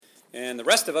And the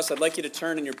rest of us, I'd like you to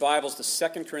turn in your Bibles to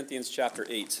 2 Corinthians chapter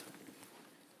 8.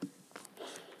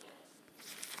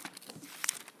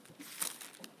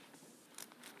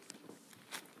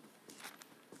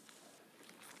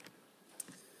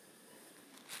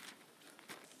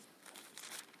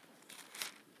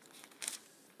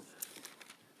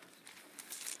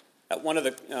 At one of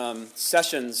the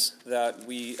sessions that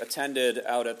we attended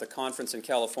out at the conference in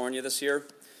California this year,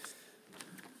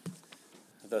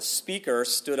 the speaker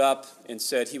stood up and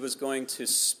said he was going to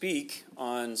speak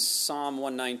on Psalm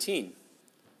 119.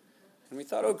 And we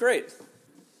thought, oh, great.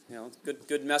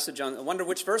 Good message on. I wonder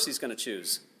which verse he's going to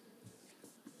choose.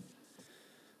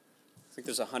 I think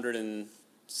there's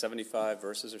 175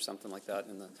 verses or something like that.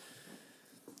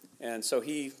 And so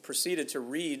he proceeded to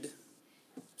read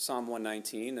Psalm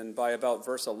 119, and by about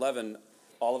verse 11,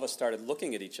 all of us started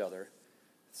looking at each other,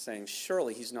 saying,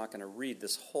 surely he's not going to read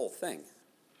this whole thing.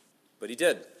 But he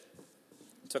did.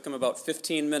 It took him about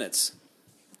 15 minutes,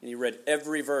 and he read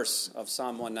every verse of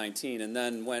Psalm 119, and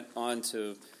then went on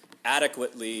to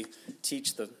adequately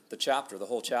teach the chapter, the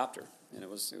whole chapter. And it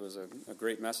was a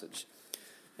great message.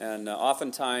 And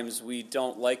oftentimes we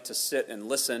don't like to sit and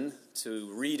listen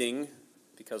to reading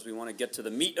because we want to get to the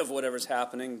meat of whatever's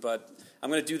happening, but I'm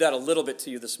going to do that a little bit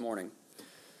to you this morning.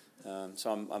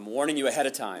 So I'm warning you ahead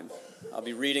of time. I'll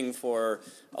be reading for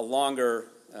a longer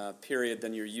period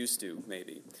than you're used to,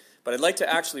 maybe. But I'd like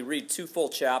to actually read 2 full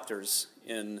chapters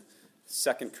in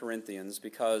 2 Corinthians,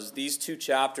 because these 2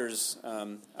 chapters,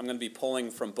 I'm going to be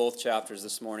pulling from both chapters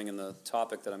this morning in the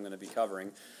topic that I'm going to be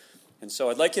covering. And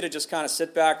so I'd like you to just kind of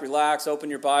sit back, relax,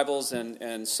 open your Bibles,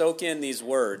 and soak in these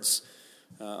words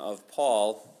of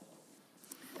Paul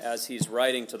as he's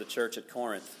writing to the church at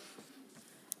Corinth.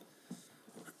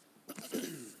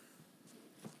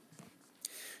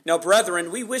 Now,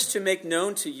 brethren, we wish to make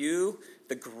known to you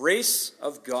the grace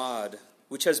of God,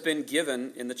 which has been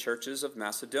given in the churches of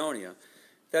Macedonia,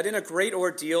 that in a great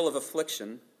ordeal of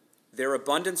affliction, their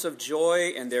abundance of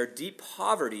joy and their deep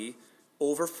poverty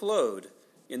overflowed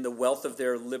in the wealth of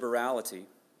their liberality.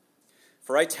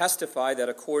 For I testify that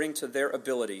according to their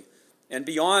ability, and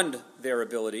beyond their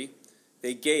ability,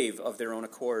 they gave of their own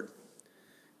accord,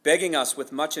 begging us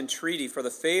with much entreaty for the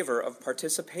favor of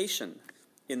participation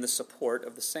in the support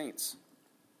of the saints.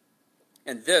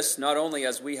 And this not only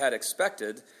as we had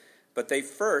expected, but they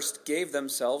first gave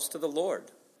themselves to the Lord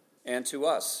and to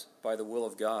us by the will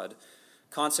of God.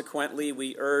 Consequently,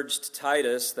 we urged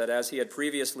Titus that as he had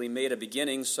previously made a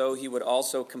beginning, so he would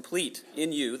also complete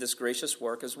in you this gracious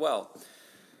work as well.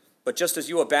 But just as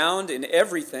you abound in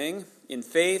everything, in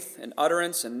faith and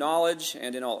utterance and knowledge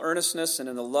and in all earnestness and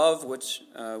in the love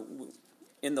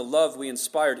we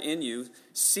inspired in you,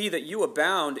 see that you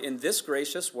abound in this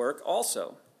gracious work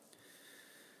also.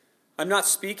 I'm not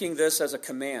speaking this as a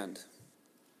command,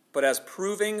 but as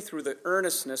proving through the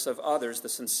earnestness of others the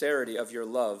sincerity of your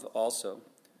love also.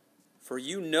 For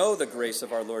you know the grace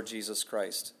of our Lord Jesus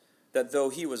Christ, that though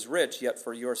he was rich, yet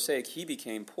for your sake he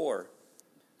became poor,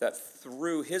 that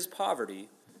through his poverty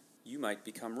you might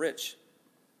become rich.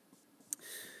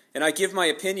 And I give my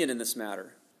opinion in this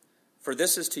matter, for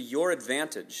this is to your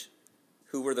advantage,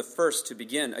 who were the first to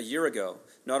begin a year ago,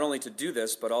 not only to do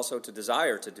this, but also to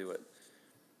desire to do it,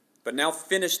 but now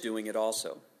finish doing it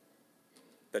also,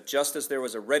 that just as there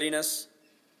was a readiness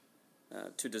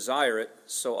to desire it,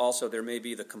 so also there may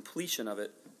be the completion of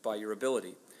it by your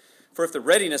ability. For if the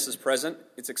readiness is present,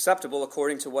 it's acceptable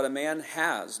according to what a man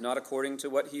has, not according to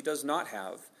what he does not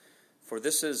have. For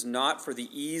this is not for the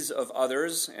ease of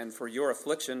others and for your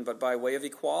affliction, but by way of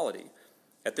equality.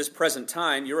 At this present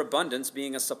time, your abundance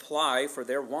being a supply for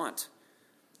their want,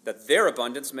 that their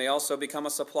abundance may also become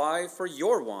a supply for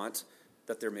your want,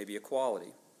 that there may be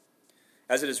equality.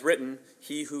 As it is written,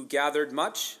 he who gathered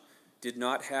much did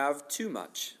not have too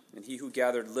much, and he who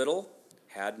gathered little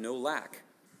had no lack.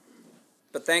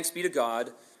 But thanks be to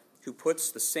God, who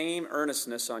puts the same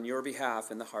earnestness on your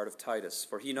behalf in the heart of Titus.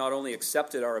 For he not only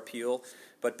accepted our appeal,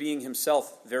 but being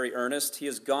himself very earnest, he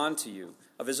has gone to you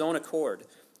of his own accord.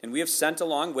 And we have sent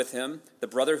along with him the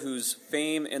brother whose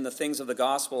fame in the things of the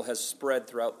gospel has spread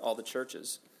throughout all the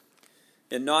churches.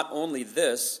 And not only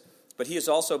this, but he has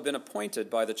also been appointed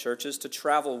by the churches to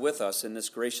travel with us in this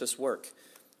gracious work,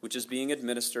 which is being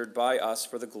administered by us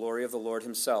for the glory of the Lord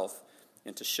himself,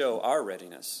 and to show our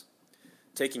readiness,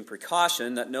 taking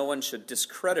precaution that no one should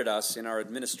discredit us in our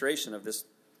administration of this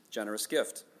generous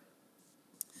gift.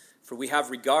 For we have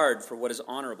regard for what is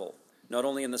honorable, not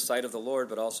only in the sight of the Lord,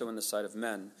 but also in the sight of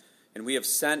men. And we have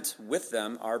sent with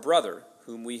them our brother,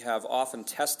 whom we have often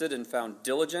tested and found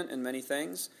diligent in many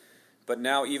things, but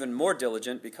now even more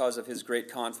diligent because of his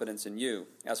great confidence in you.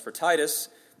 As for Titus,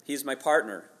 he is my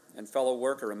partner and fellow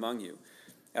worker among you.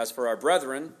 As for our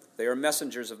brethren, they are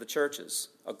messengers of the churches,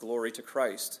 a glory to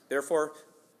Christ. Therefore,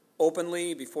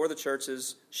 openly before the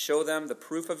churches, show them the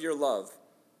proof of your love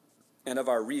and of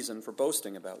our reason for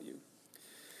boasting about you.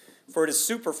 For it is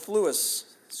superfluous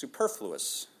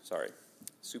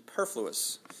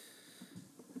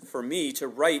for me to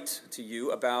write to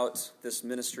you about this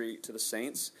ministry to the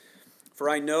saints, for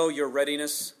I know your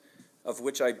readiness, of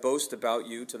which I boast about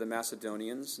you to the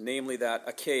Macedonians, namely that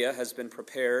Achaia has been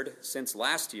prepared since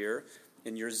last year,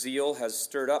 and your zeal has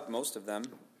stirred up most of them.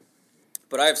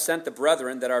 But I have sent the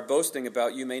brethren that our boasting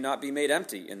about you may not be made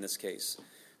empty in this case,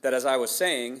 that as I was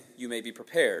saying, you may be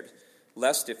prepared,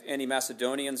 lest if any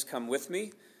Macedonians come with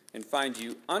me and find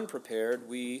you unprepared,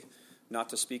 we, not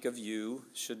to speak of you,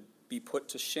 should be put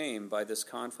to shame by this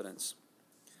confidence.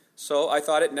 So I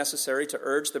thought it necessary to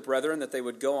urge the brethren that they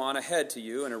would go on ahead to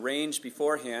you and arrange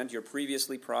beforehand your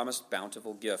previously promised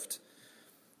bountiful gift,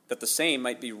 that the same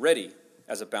might be ready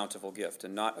as a bountiful gift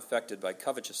and not affected by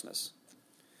covetousness.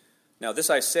 Now this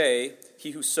I say,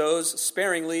 he who sows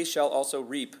sparingly shall also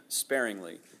reap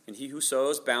sparingly, and he who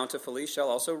sows bountifully shall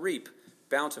also reap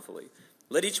bountifully.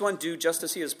 Let each one do just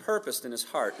as he has purposed in his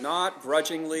heart, not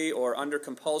grudgingly or under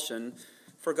compulsion,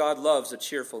 for God loves a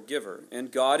cheerful giver,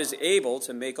 and God is able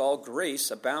to make all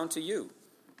grace abound to you,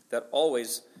 that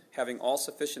always, having all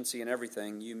sufficiency in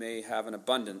everything, you may have an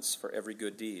abundance for every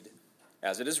good deed.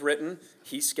 As it is written,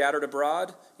 he scattered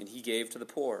abroad, and he gave to the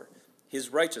poor. His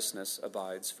righteousness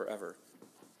abides forever.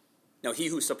 Now he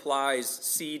who supplies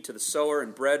seed to the sower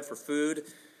and bread for food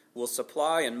will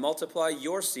supply and multiply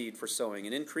your seed for sowing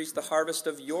and increase the harvest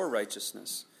of your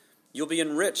righteousness. You'll be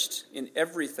enriched in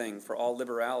everything for all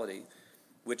liberality,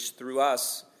 which through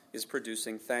us is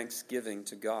producing thanksgiving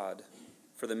to God.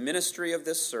 For the ministry of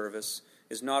this service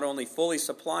is not only fully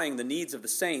supplying the needs of the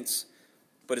saints,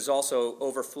 but is also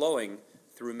overflowing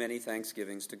through many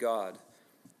thanksgivings to God.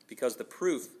 Because the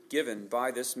proof given by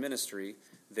this ministry,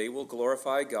 they will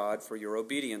glorify God for your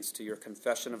obedience to your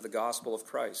confession of the gospel of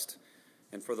Christ,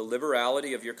 and for the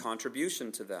liberality of your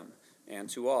contribution to them and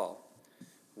to all,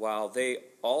 while they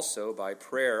also, by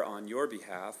prayer on your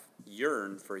behalf,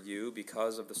 yearn for you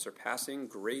because of the surpassing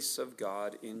grace of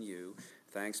God in you.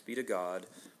 Thanks be to God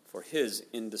for his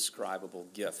indescribable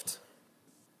gift.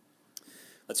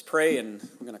 Let's pray, and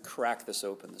I'm going to crack this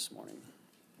open this morning.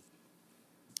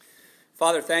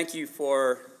 Father, thank you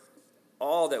for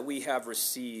all that we have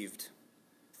received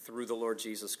through the Lord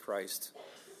Jesus Christ.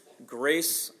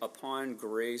 Grace upon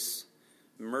grace,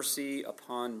 mercy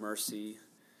upon mercy,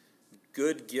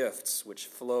 good gifts which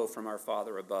flow from our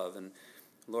Father above. And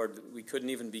Lord, we couldn't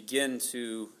even begin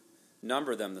to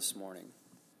number them this morning.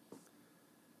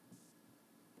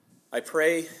 I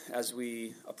pray as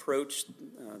we approach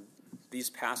these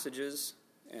passages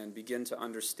and begin to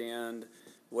understand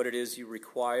what it is you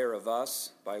require of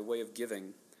us by way of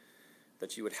giving,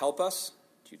 that you would help us,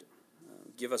 that you'd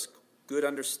give us good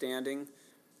understanding,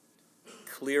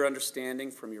 clear understanding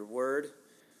from your word,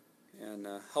 and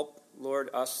help, Lord,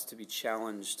 us to be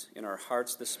challenged in our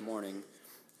hearts this morning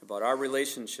about our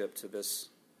relationship to this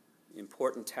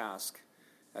important task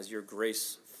as your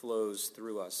grace flows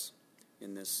through us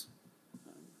in this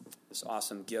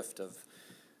awesome gift of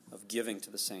giving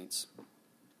to the saints.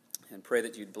 And pray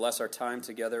that you'd bless our time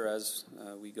together as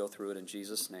we go through it in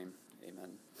Jesus' name. Amen.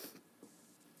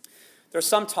 There are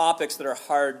some topics that are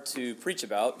hard to preach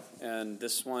about, and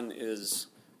this one is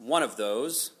one of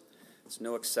those. It's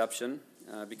no exception,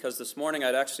 because this morning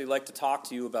I'd actually like to talk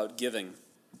to you about giving.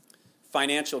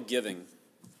 Financial giving,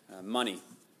 money.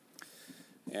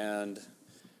 And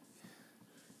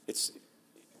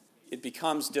it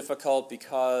becomes difficult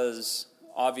because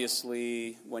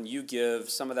obviously when you give,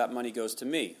 some of that money goes to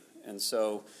me. And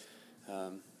so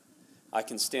I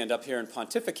can stand up here and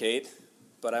pontificate,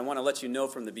 but I want to let you know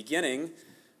from the beginning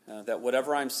that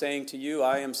whatever I'm saying to you,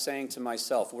 I am saying to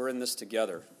myself. We're in this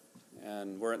together.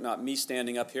 And were it not me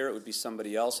standing up here, it would be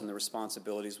somebody else, and the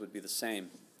responsibilities would be the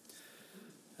same.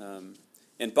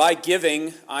 And by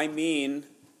giving, I mean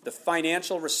the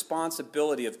financial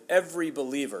responsibility of every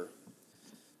believer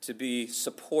to be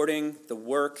supporting the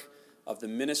work of the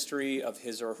ministry of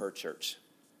his or her church.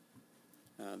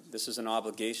 This is an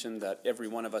obligation that every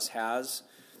one of us has.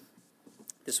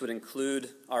 This would include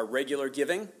our regular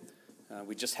giving.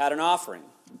 We just had an offering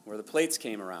where the plates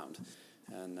came around.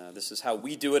 And this is how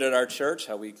we do it at our church,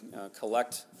 how we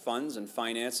collect funds and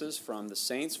finances from the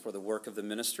saints for the work of the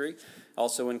ministry.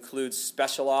 Also includes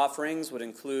special offerings, would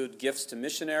include gifts to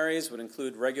missionaries, would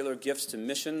include regular gifts to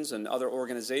missions and other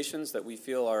organizations that we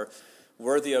feel are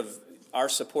worthy of our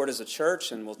support as a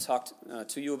church, and we'll talk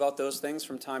to you about those things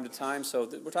from time to time. So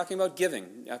we're talking about giving,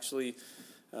 actually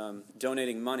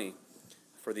donating money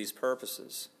for these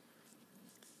purposes.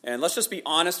 And let's just be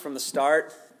honest from the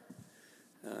start.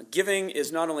 Giving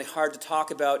is not only hard to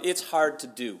talk about, it's hard to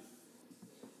do.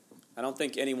 I don't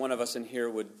think any one of us in here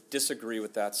would disagree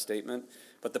with that statement.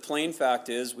 But the plain fact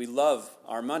is we love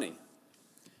our money.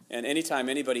 And anytime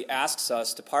anybody asks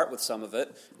us to part with some of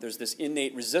it, there's this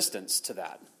innate resistance to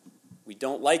that. We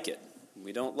don't like it.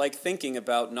 We don't like thinking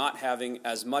about not having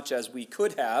as much as we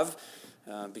could have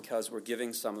because we're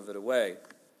giving some of it away.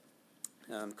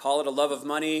 Call it a love of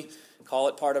money, call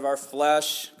it part of our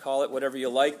flesh, call it whatever you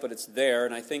like, but it's there.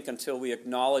 And I think until we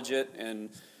acknowledge it and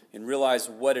realize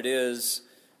what it is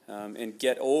and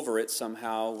get over it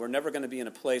somehow, we're never going to be in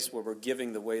a place where we're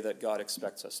giving the way that God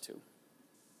expects us to.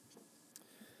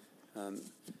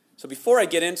 So before I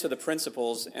get into the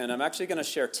principles, and I'm actually going to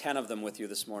share 10 of them with you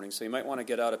this morning, so you might want to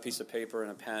get out a piece of paper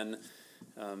and a pen.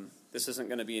 This isn't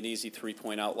going to be an easy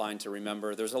 3-point outline to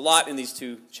remember. There's a lot in these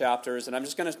 2 chapters, and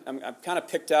I've kind of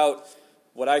picked out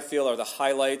what I feel are the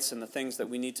highlights and the things that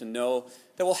we need to know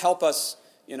that will help us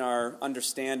in our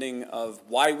understanding of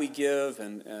why we give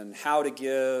and how to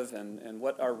give and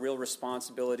what our real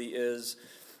responsibility is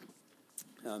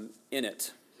in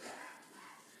it.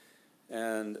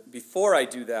 And before I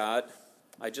do that,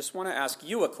 I just want to ask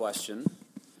you a question,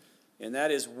 and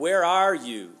that is, where are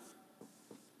you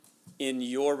in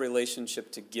your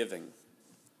relationship to giving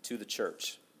to the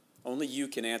church? Only you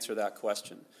can answer that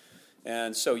question.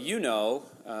 And so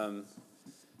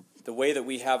the way that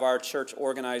we have our church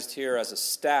organized here as a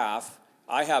staff,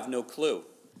 I have no clue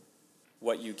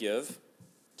what you give,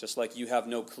 just like you have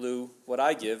no clue what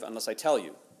I give unless I tell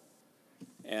you.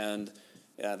 And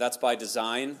that's by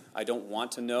design. I don't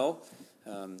want to know.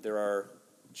 There are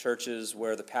churches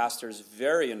where the pastor is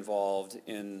very involved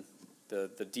in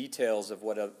the details of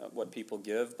what people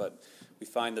give, but we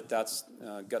find that that's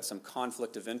got some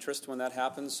conflict of interest when that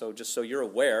happens. So just so you're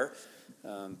aware,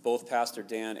 both Pastor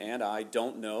Dan and I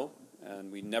don't know,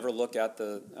 and we never look at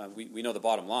we know the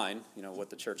bottom line,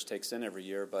 what the church takes in every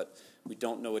year, but we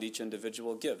don't know what each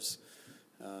individual gives.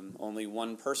 Only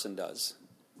one person does,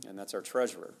 and that's our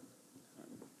treasurer.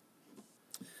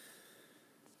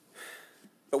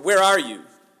 But where are you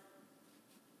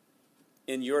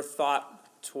in your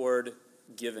thought toward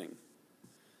giving?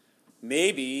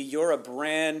 Maybe you're a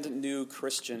brand new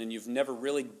Christian and you've never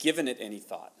really given it any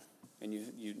thought. And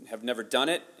you have never done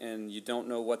it and you don't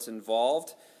know what's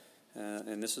involved.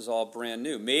 And this is all brand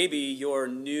new. Maybe you're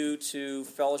new to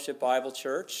Fellowship Bible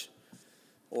Church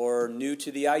or new to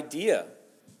the idea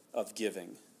of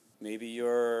giving. Maybe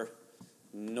you're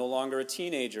no longer a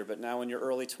teenager, but now in your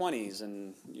early 20s,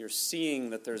 and you're seeing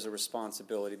that there's a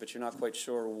responsibility, but you're not quite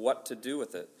sure what to do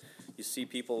with it. You see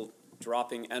people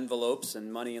dropping envelopes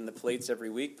and money in the plates every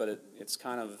week, but it's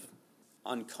kind of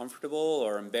uncomfortable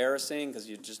or embarrassing because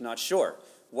you're just not sure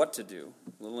what to do,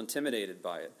 a little intimidated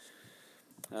by it.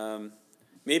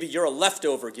 Maybe you're a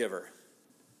leftover giver.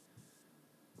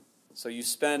 So you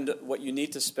spend what you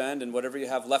need to spend, and whatever you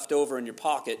have left over in your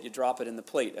pocket, you drop it in the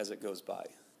plate as it goes by.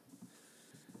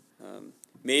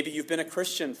 Maybe you've been a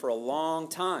Christian for a long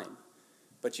time,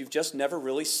 but you've just never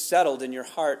really settled in your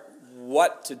heart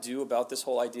what to do about this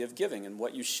whole idea of giving and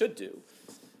what you should do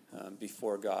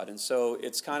before God. And so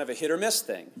it's kind of a hit or miss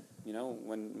thing.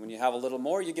 When you have a little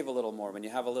more, you give a little more. When you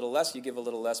have a little less, you give a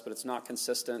little less, but it's not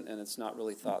consistent and it's not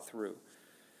really thought through.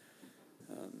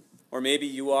 Or maybe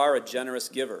you are a generous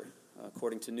giver,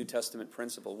 according to New Testament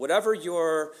principle. Whatever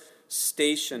your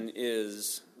station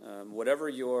is, whatever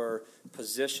your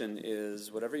position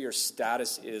is, whatever your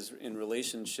status is in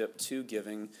relationship to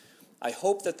giving, I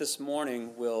hope that this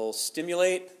morning will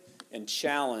stimulate and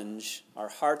challenge our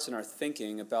hearts and our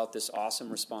thinking about this awesome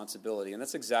responsibility. And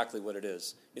that's exactly what it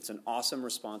is. It's an awesome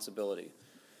responsibility.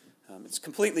 It's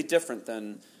completely different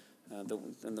than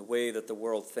the way that the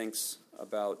world thinks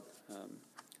about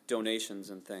donations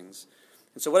and things.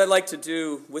 And so what I'd like to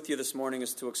do with you this morning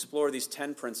is to explore these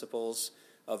 10 principles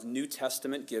of New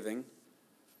Testament giving.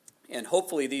 And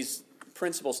hopefully these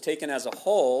principles taken as a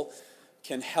whole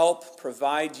can help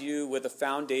provide you with a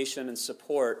foundation and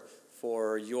support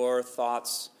for your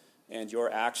thoughts and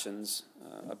your actions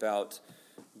about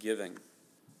giving.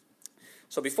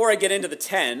 So before I get into the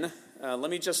 10, let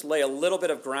me just lay a little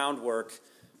bit of groundwork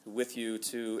with you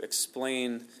to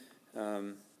explain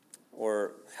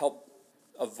or help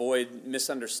avoid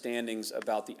misunderstandings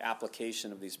about the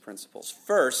application of these principles.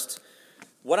 First,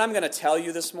 what I'm going to tell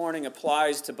you this morning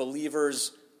applies to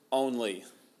believers only.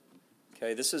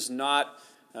 Okay, this is not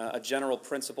a general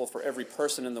principle for every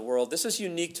person in the world. This is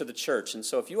unique to the church. And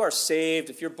so if you are saved,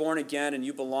 if you're born again and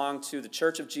you belong to the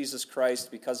Church of Jesus Christ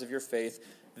because of your faith,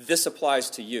 this applies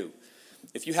to you.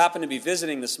 If you happen to be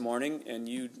visiting this morning and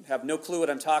you have no clue what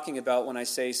I'm talking about when I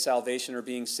say salvation or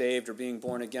being saved or being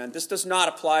born again, this does not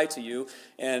apply to you.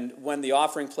 And when the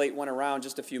offering plate went around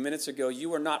just a few minutes ago, you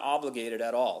were not obligated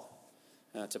at all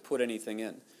to put anything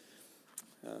in.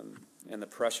 And the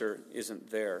pressure isn't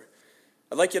there.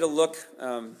 I'd like you to look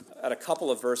at a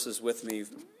couple of verses with me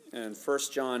in 1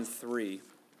 John 3. You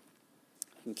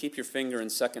can keep your finger in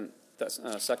 2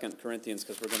 Corinthians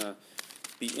because we're going to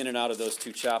be in and out of those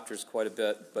two chapters quite a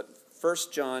bit. But 1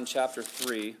 John chapter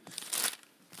 3.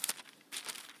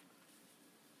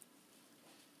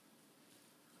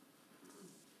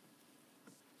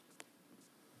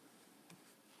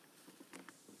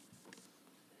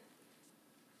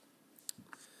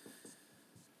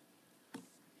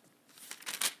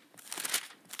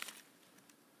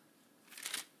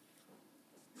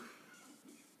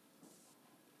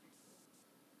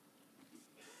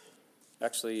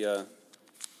 Actually,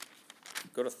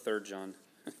 go to 3 John.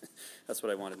 That's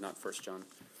what I wanted, not 1 John.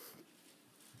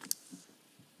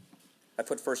 I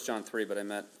put 1 John 3, but I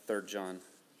meant 3 John.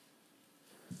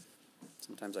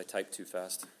 Sometimes I type too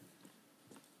fast.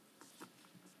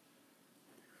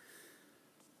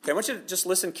 Okay, I want you to just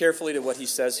listen carefully to what he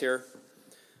says here.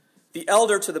 The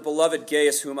elder to the beloved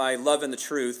Gaius, whom I love in the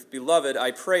truth, beloved,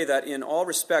 I pray that in all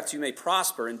respects you may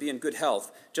prosper and be in good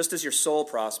health, just as your soul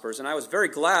prospers. And I was very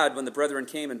glad when the brethren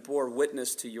came and bore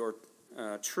witness to your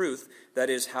truth, that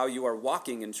is, how you are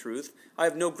walking in truth. I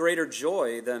have no greater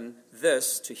joy than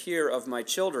this, to hear of my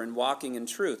children walking in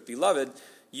truth. Beloved,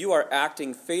 you are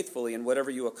acting faithfully in whatever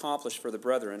you accomplish for the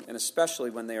brethren, and especially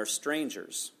when they are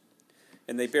strangers,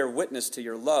 and they bear witness to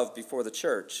your love before the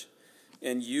church.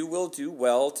 And you will do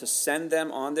well to send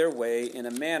them on their way in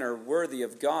a manner worthy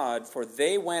of God, for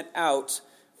they went out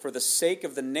for the sake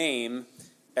of the name,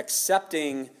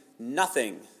 accepting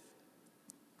nothing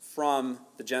from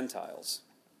the Gentiles.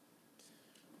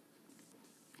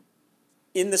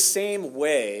 In the same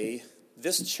way,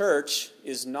 this church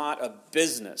is not a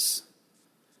business.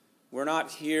 We're not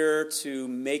here to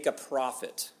make a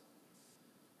profit.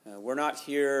 We're not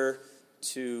here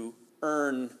to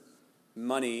earn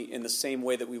money in the same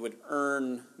way that we would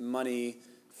earn money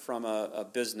from a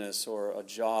business or a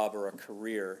job or a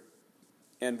career.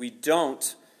 And we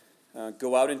don't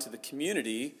go out into the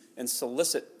community and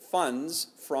solicit funds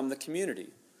from the community.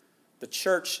 The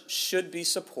church should be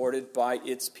supported by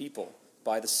its people,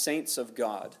 by the saints of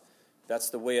God. That's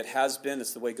the way it has been.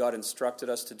 It's the way God instructed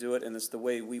us to do it, and it's the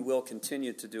way we will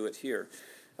continue to do it here.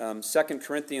 2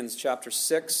 Corinthians chapter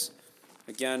 6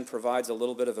 again provides a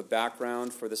little bit of a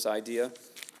background for this idea.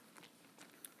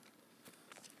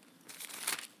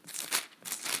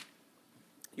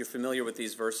 You're familiar with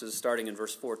these verses, starting in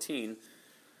verse 14.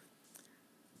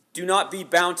 Do not be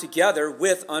bound together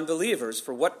with unbelievers,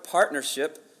 for what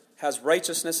partnership has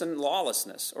righteousness and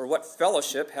lawlessness? Or what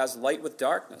fellowship has light with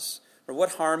darkness? Or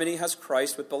what harmony has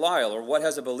Christ with Belial? Or what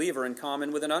has a believer in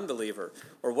common with an unbeliever?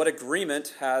 Or what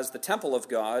agreement has the temple of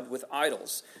God with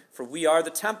idols? For we are the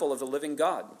temple of the living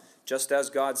God. Just as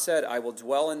God said, I will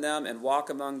dwell in them and walk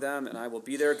among them, and I will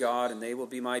be their God, and they will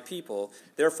be my people.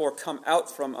 Therefore come out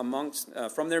from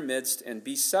their midst and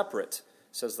be separate,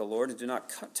 says the Lord, and do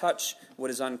not touch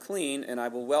what is unclean, and I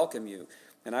will welcome you.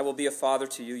 And I will be a father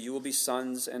to you. You will be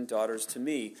sons and daughters to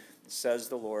me, says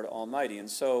the Lord Almighty. And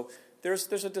so there's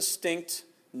a distinct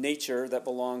nature that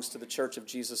belongs to the Church of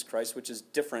Jesus Christ, which is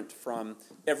different from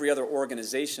every other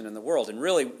organization in the world. And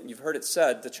really, you've heard it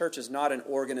said, the church is not an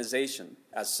organization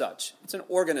as such. It's an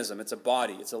organism. It's a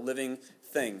body. It's a living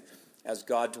thing. As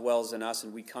God dwells in us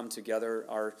and we come together,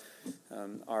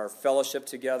 our fellowship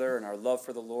together and our love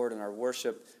for the Lord and our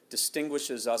worship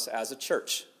distinguishes us as a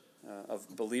church of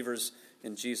believers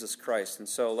in Jesus Christ. And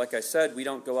so, like I said, we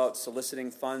don't go out soliciting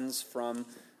funds from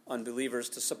unbelievers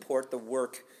to support the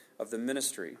work of the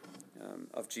ministry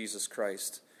of Jesus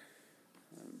Christ.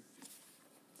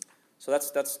 So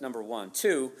that's number one.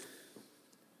 Two,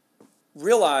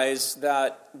 realize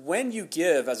that when you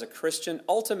give as a Christian,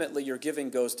 ultimately your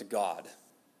giving goes to God.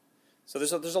 So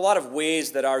there's a lot of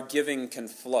ways that our giving can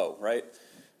flow, right?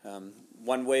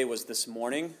 One way was this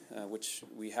morning, which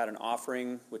we had an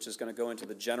offering which is going to go into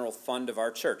the general fund of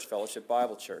our church, Fellowship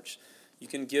Bible Church. You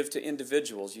can give to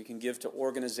individuals. You can give to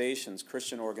organizations,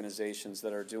 Christian organizations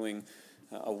that are doing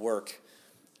a work.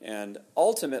 And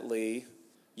ultimately,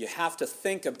 you have to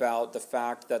think about the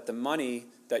fact that the money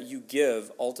that you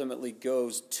give ultimately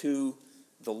goes to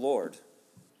the Lord.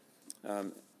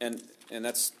 And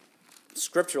that's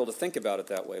scriptural to think about it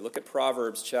that way. Look at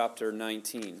Proverbs chapter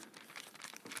 19.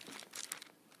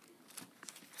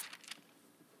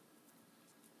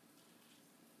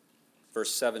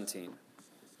 Verse 17.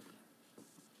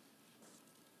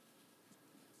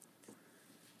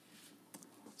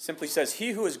 simply says,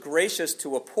 he who is gracious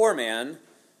to a poor man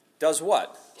does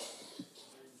what?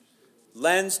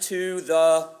 Lends to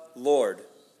the Lord.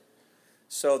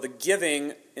 So the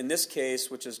giving, in this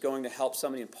case, which is going to help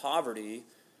somebody in poverty,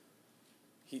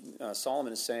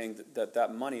 Solomon is saying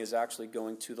that money is actually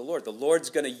going to the Lord. The Lord's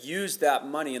going to use that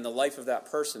money in the life of that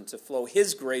person to flow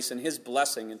his grace and his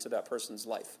blessing into that person's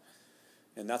life.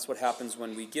 And that's what happens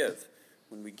when we give.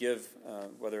 When we give,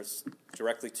 whether it's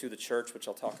directly to the church, which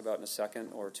I'll talk about in a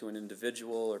second, or to an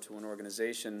individual, or to an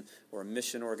organization, or a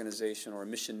mission organization, or a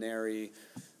missionary,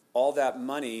 all that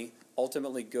money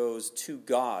ultimately goes to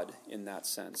God in that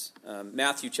sense.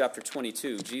 Matthew chapter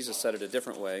 22, Jesus said it a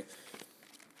different way.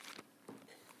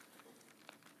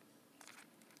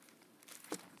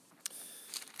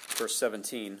 Verse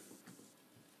 17.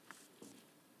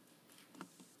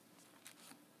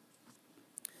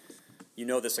 You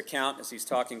know this account as he's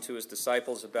talking to his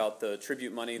disciples about the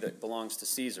tribute money that belongs to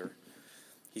Caesar.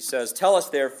 He says, "Tell us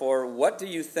therefore, what do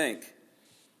you think?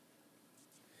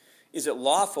 Is it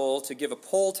lawful to give a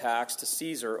poll tax to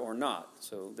Caesar or not?"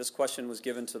 So this question was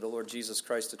given to the Lord Jesus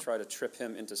Christ to try to trip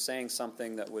him into saying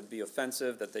something that would be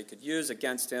offensive, that they could use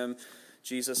against him.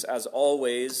 Jesus, as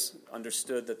always,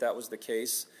 understood that that was the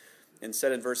case, and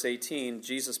said in verse 18,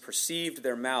 Jesus perceived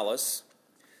their malice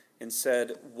and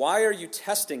said, "Why are you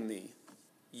testing me,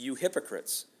 you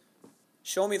hypocrites?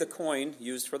 Show me the coin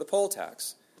used for the poll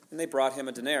tax." And they brought him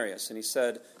a denarius, and he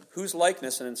said, "Whose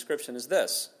likeness and inscription is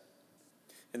this?"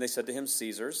 And they said to him,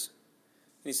 "Caesar's."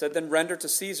 And he said, "Then render to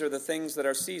Caesar the things that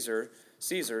are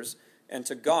Caesar's, and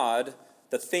to God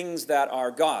the things that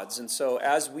are God's." And so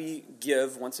as we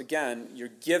give, once again, you're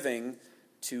giving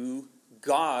to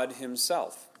God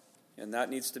himself. And that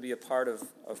needs to be a part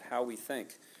of how we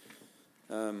think.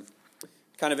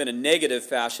 Kind of in a negative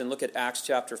fashion, look at Acts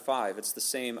chapter 5. It's the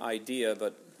same idea,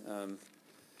 but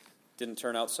didn't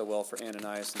turn out so well for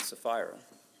Ananias and Sapphira.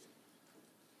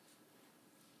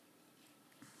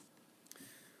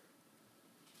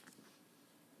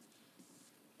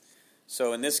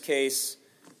 So in this case,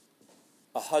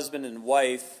 a husband and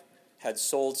wife had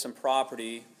sold some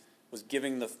property, was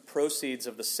giving the proceeds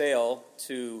of the sale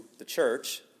to the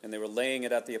church, and they were laying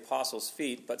it at the apostles'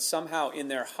 feet, but somehow in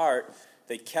their heart,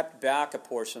 they kept back a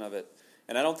portion of it.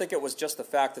 And I don't think it was just the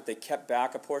fact that they kept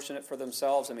back a portion of it for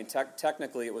themselves. I mean,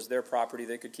 technically it was their property.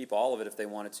 They could keep all of it if they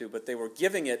wanted to, but they were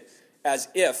giving it as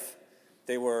if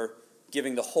they were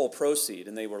giving the whole proceed,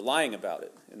 and they were lying about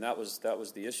it. And that was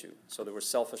the issue. So there was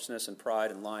selfishness and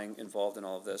pride and lying involved in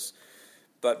all of this.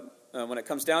 But when it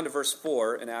comes down to verse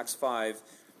 4 in Acts 5,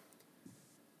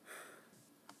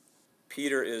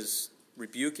 Peter is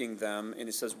rebuking them, and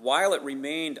he says, "While it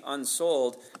remained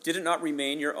unsold, did it not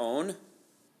remain your own?"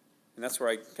 And that's where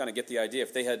I kind of get the idea.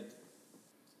 If they had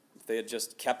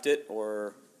just kept it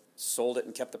or sold it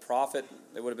and kept the profit,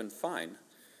 it would have been fine.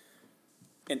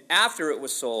 "And after it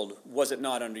was sold, was it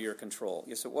not under your control?"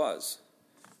 Yes, it was.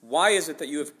 "Why is it that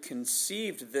you have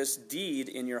conceived this deed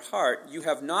in your heart? You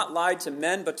have not lied to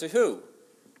men, but to who?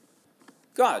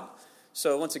 God."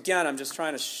 So once again, I'm just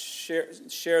trying to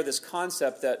share this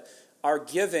concept that our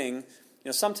giving,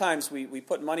 sometimes we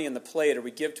put money in the plate or we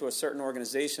give to a certain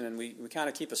organization and we kind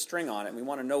of keep a string on it and we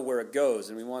want to know where it goes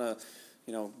and we want to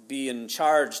be in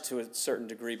charge to a certain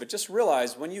degree. But just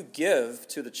realize when you give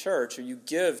to the church or you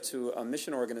give to a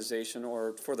mission organization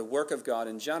or for the work of God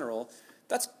in general,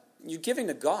 you're giving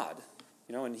to God,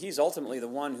 and he's ultimately the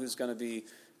one who's going to be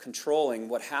controlling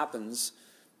what happens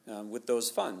with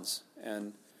those funds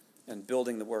and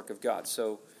building the work of God.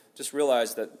 So just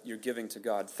realize that you're giving to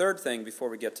God. Third thing before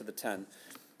we get to the 10.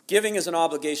 Giving is an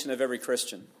obligation of every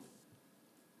Christian.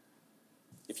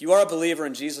 If you are a believer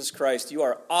in Jesus Christ, you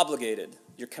are obligated.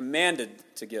 You're commanded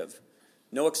to give.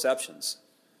 No exceptions.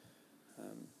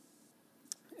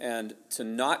 And to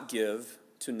not give,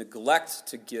 to neglect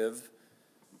to give,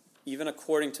 even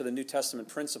according to the New Testament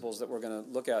principles that we're going to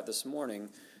look at this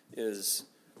morning, is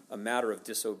a matter of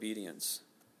disobedience.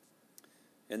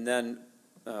 And then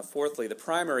fourthly, the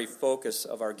primary focus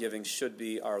of our giving should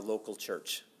be our local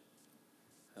church.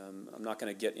 I'm not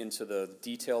going to get into the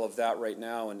detail of that right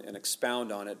now and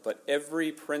expound on it, but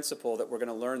every principle that we're going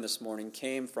to learn this morning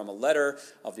came from a letter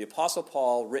of the Apostle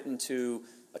Paul written to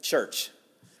a church.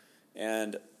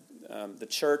 And the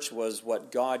church was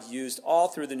what God used all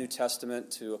through the New Testament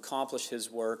to accomplish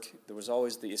his work. There was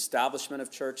always the establishment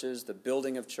of churches, the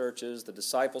building of churches, the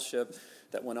discipleship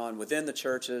that went on within the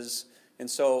churches. And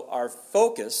so our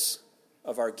focus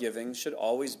of our giving should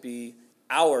always be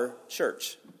our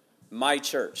church, my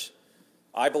church.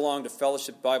 I belong to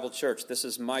Fellowship Bible Church. This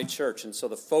is my church, and so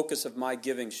the focus of my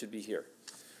giving should be here.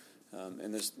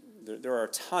 And there's there are a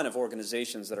ton of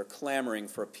organizations that are clamoring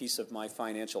for a piece of my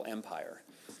financial empire.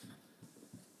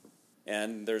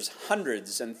 And there's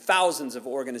hundreds and thousands of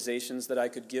organizations that I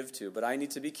could give to, but I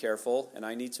need to be careful, and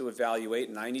I need to evaluate,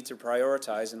 and I need to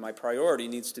prioritize, and my priority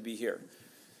needs to be here.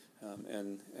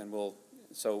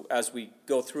 So as we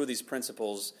go through these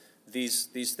principles,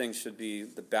 these things should be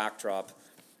the backdrop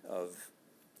of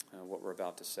what we're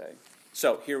about to say.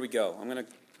 So here we go. I'm going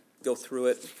to go through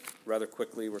it rather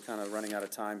quickly. We're kind of running out of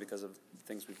time because of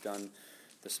things we've done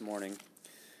this morning.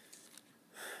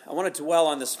 I want to dwell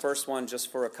on this first one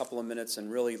just for a couple of minutes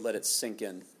and really let it sink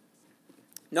in.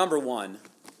 Number one,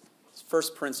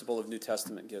 first principle of New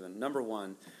Testament giving. Number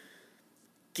one,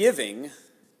 giving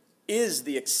is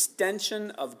the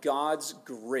extension of God's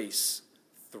grace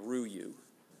through you.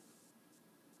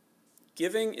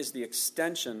 Giving is the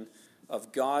extension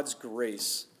of God's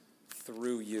grace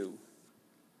through you.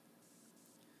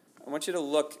 I want you to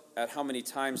look at how many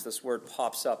times this word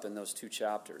pops up in those two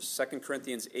chapters. 2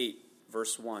 Corinthians 8,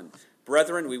 verse 1.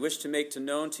 Brethren, we wish to make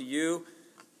known to you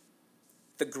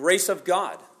the grace of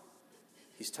God.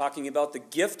 He's talking about the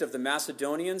gift of the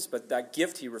Macedonians, but that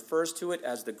gift, he refers to it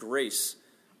as the grace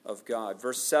of God.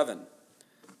 Verse 7.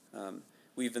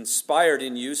 We've inspired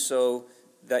in you so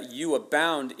that you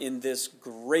abound in this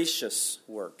gracious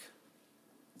work.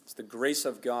 It's the grace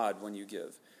of God when you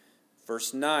give.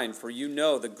 Verse 9, for you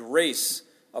know the grace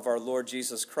of our Lord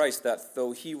Jesus Christ, that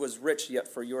though he was rich, yet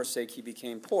for your sake he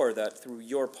became poor, that through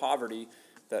your poverty,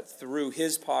 that through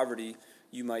his poverty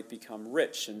you might become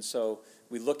rich. And so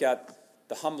we look at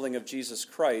the humbling of Jesus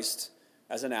Christ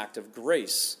as an act of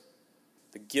grace,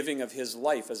 the giving of his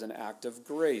life as an act of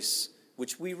grace,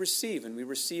 which we receive, and we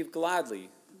receive gladly,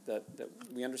 that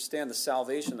we understand the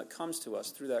salvation that comes to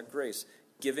us through that grace.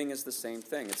 Giving is the same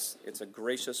thing. It's a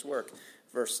gracious work.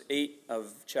 Verse 8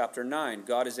 of chapter 9,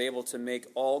 God is able to make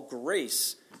all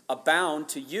grace abound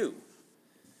to you,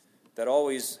 that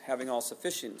always having all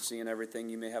sufficiency in everything,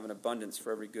 you may have an abundance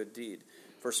for every good deed.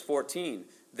 Verse 14,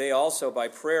 they also by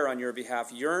prayer on your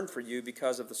behalf yearn for you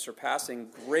because of the surpassing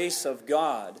grace of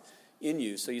God in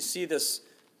you. So you see this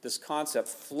concept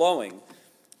flowing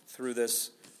through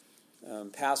this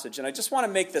passage. And I just want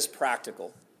to make this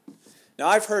practical. Now,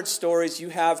 I've heard stories, you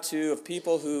have too, of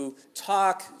people who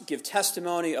give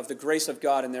testimony of the grace of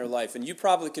God in their life. And you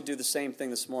probably could do the same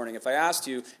thing this morning. If I asked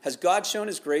you, has God shown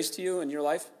his grace to you in your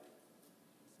life?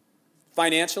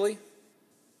 Financially?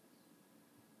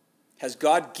 Has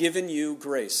God given you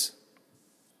grace?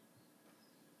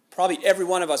 Probably every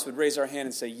one of us would raise our hand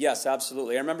and say, yes,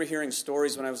 absolutely. I remember hearing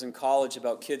stories when I was in college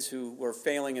about kids who were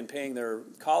failing in paying their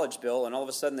college bill, and all of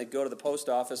a sudden they'd go to the post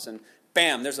office and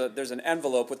bam, there's an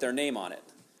envelope with their name on it,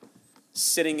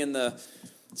 sitting in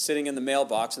the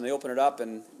mailbox, and they open it up,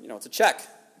 and it's a check.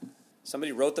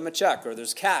 Somebody wrote them a check, or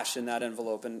there's cash in that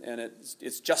envelope, and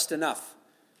it's just enough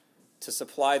to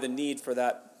supply the need for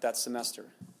that semester,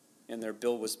 and their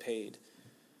bill was paid.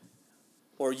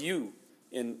 Or you,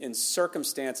 in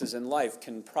circumstances in life,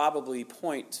 can probably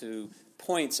point to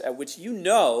points at which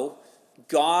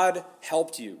God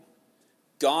helped you.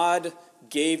 God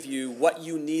gave you what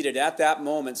you needed at that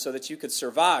moment so that you could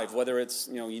survive, whether it's,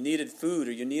 you needed food,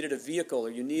 or you needed a vehicle, or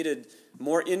you needed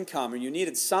more income, or you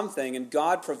needed something, and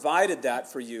God provided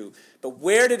that for you. But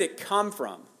where did it come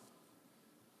from?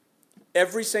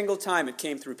 Every single time it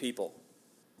came through people.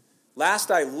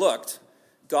 Last I looked,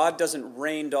 God doesn't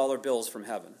rain dollar bills from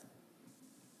heaven.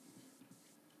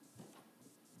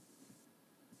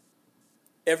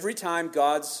 Every time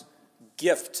God's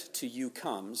gift to you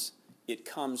comes, it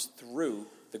comes through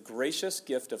the gracious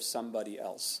gift of somebody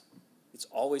else. It's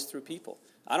always through people.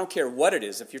 I don't care what it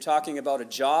is. If you're talking about a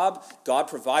job, God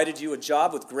provided you a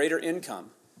job with greater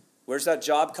income. Where's that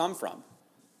job come from?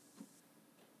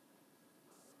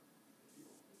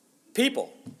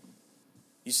 People.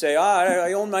 You say,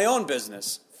 I own my own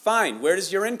business. Fine. Where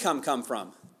does your income come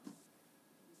from?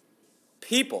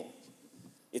 People.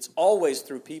 It's always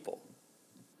through people.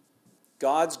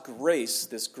 God's grace,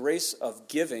 this grace of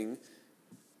giving,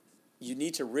 you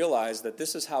need to realize that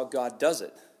this is how God does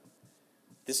it.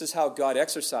 This is how God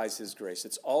exercises his grace.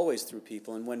 It's always through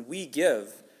people. And when we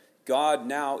give, God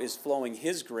now is flowing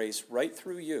his grace right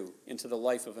through you into the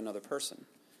life of another person.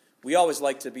 We always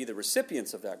like to be the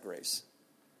recipients of that grace.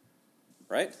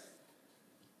 Right?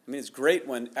 I mean, it's great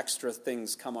when extra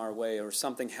things come our way, or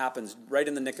something happens right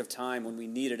in the nick of time when we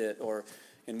needed it,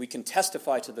 and we can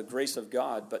testify to the grace of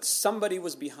God. But somebody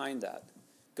was behind that.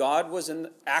 God was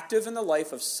active in the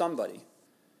life of somebody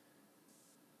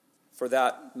for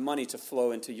that money to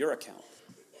flow into your account.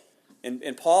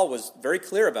 And Paul was very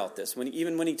clear about this,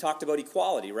 even when he talked about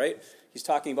equality, right? He's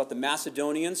talking about the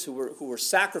Macedonians who were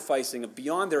sacrificing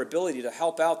beyond their ability to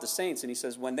help out the saints. And he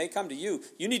says, when they come to you,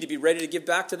 you need to be ready to give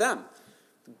back to them.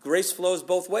 Grace flows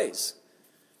both ways.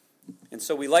 And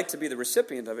so we like to be the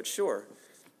recipient of it, sure.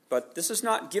 But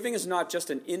giving is not just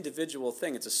an individual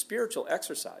thing. It's a spiritual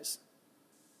exercise.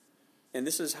 And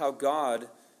this is how God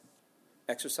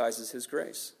exercises his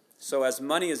grace. So as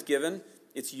money is given,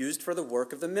 it's used for the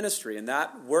work of the ministry. And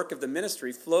that work of the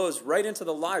ministry flows right into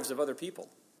the lives of other people.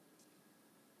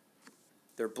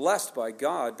 They're blessed by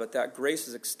God, but that grace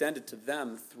is extended to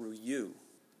them through you.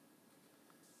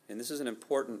 And this is an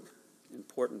important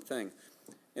thing.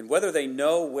 And whether they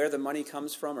know where the money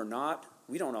comes from or not,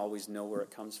 we don't always know where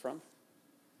it comes from.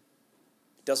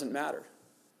 It doesn't matter.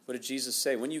 What did Jesus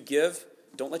say? When you give,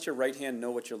 don't let your right hand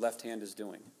know what your left hand is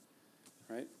doing.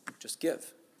 Right? Just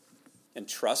give. And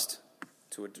trust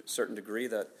to a certain degree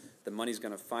that the money's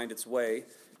going to find its way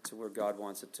to where God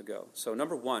wants it to go. So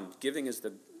number one, giving is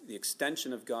the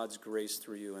extension of God's grace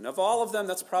through you. And of all of them,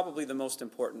 that's probably the most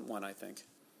important one, I think.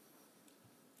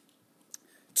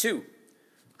 2,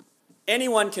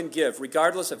 anyone can give,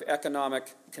 regardless of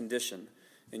economic condition.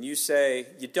 And you say,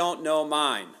 you don't know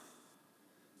mine.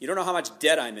 You don't know how much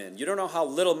debt I'm in. You don't know how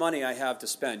little money I have to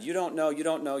spend. You don't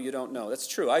know. That's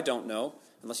true. I don't know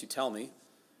unless you tell me.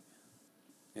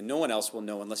 And no one else will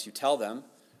know unless you tell them.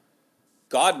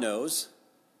 God knows.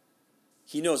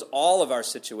 He knows all of our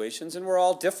situations, and we're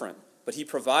all different. But he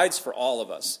provides for all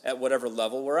of us at whatever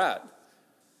level we're at.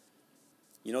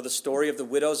 You know the story of the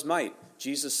widow's mite.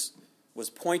 Jesus was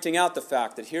pointing out the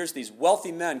fact that here's these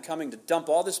wealthy men coming to dump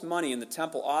all this money in the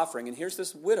temple offering, and here's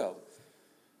this widow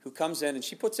who comes in, and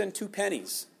she puts in 2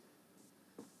 pennies.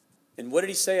 And what did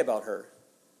he say about her?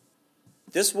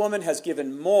 This woman has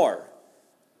given more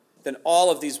than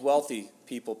all of these wealthy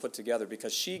people put together,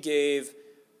 because she gave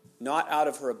not out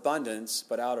of her abundance,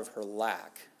 but out of her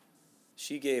lack.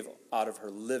 She gave out of her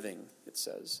living, it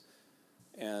says.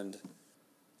 And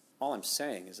all I'm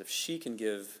saying is if she can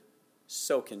give,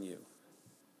 so can you.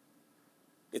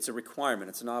 It's a requirement.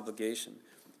 It's an obligation.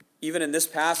 Even in this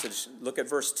passage, look at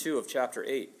verse 2 of chapter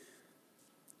 8.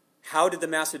 How did the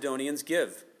Macedonians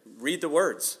give? Read the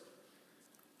words.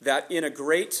 That in a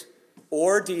great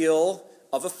ordeal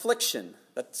of affliction.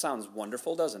 That sounds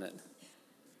wonderful, doesn't it?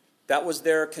 That was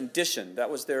their condition. That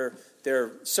was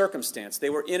their circumstance. They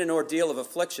were in an ordeal of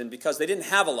affliction because they didn't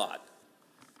have a lot.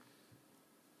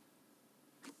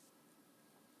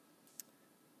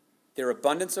 Their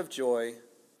abundance of joy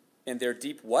and their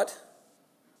deep what?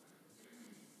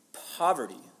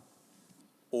 Poverty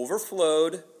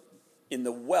overflowed in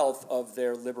the wealth of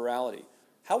their liberality.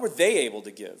 How were they able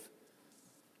to give?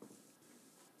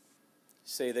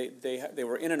 Say they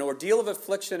were in an ordeal of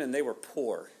affliction and they were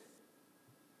poor.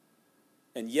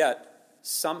 And yet,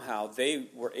 somehow, they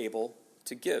were able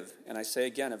to give. And I say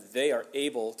again, if they are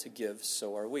able to give,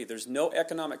 so are we. There's no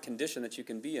economic condition that you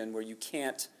can be in where you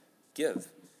can't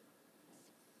give.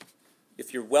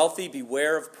 If you're wealthy,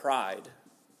 beware of pride.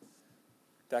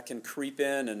 That can creep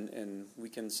in and we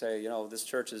can say, this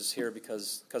church is here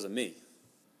because of me.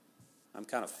 I'm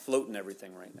kind of floating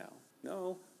everything right now.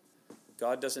 No,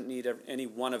 God doesn't need any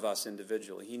one of us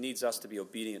individually. He needs us to be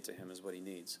obedient to him is what he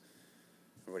needs,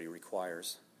 or what he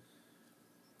requires.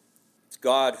 It's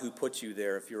God who put you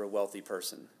there if you're a wealthy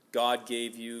person. God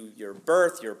gave you your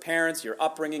birth, your parents, your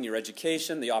upbringing, your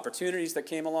education, the opportunities that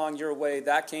came along your way.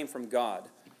 That came from God.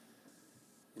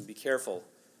 And be careful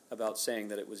about saying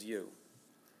that it was you.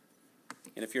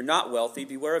 And if you're not wealthy,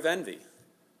 beware of envy.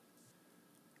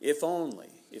 If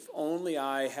only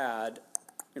I had,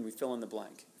 and we fill in the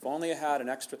blank. If only I had an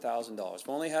extra $1,000. If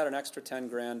only I had an extra 10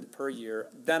 grand per year,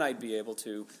 then I'd be able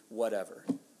to whatever.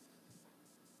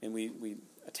 And we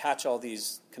attach all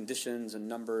these conditions and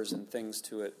numbers and things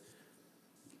to it.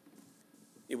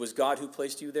 It was God who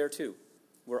placed you there too.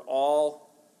 We're all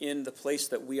in the place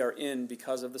that we are in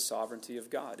because of the sovereignty of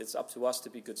God. It's up to us to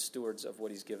be good stewards of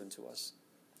what he's given to us.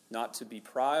 Not to be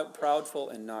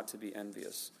proudful and not to be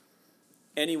envious.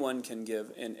 Anyone can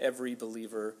give, and every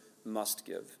believer must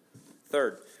give.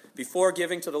 Third, before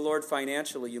giving to the Lord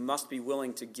financially, you must be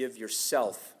willing to give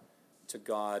yourself to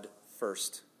God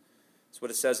first. That's what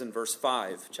it says in verse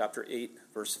 5, chapter 8,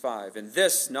 verse 5. And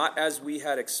this, not as we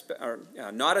had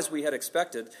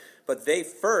expected, but they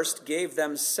first gave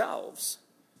themselves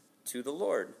to the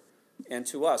Lord and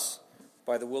to us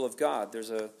by the will of God.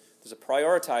 There's a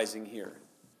prioritizing here.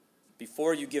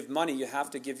 Before you give money, you have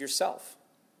to give yourself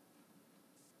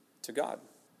to God.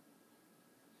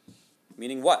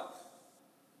 Meaning what?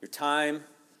 Your time,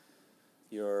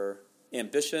 your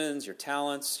ambitions, your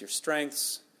talents, your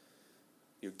strengths,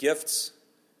 Your gifts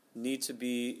need to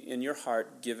be in your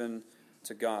heart given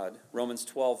to God. Romans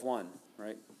 12:1,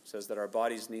 right, says that our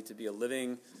bodies need to be a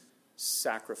living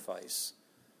sacrifice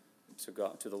to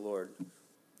God, to the Lord,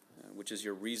 which is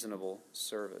your reasonable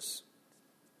service.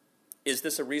 Is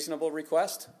this a reasonable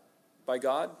request by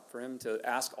God for him to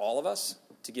ask all of us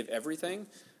to give everything?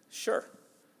 Sure.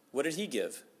 What did he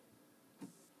give?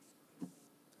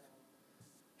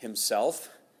 Himself.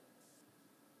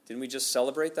 Didn't we just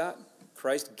celebrate that?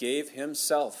 Christ gave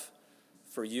himself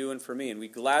for you and for me, and we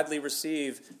gladly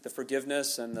receive the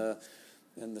forgiveness and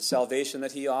the salvation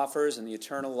that he offers and the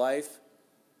eternal life.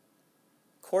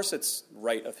 Of course it's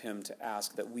right of him to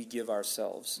ask that we give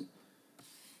ourselves.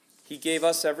 He gave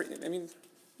us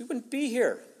we wouldn't be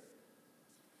here.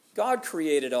 God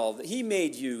created all of it. He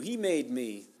made you. He made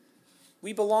me.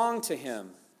 We belong to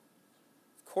him.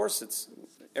 Of course it's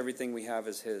everything we have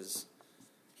is his.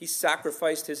 He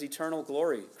sacrificed his eternal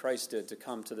glory, Christ did, to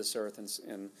come to this earth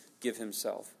and give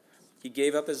himself. He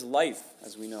gave up his life,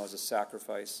 as we know, as a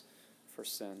sacrifice for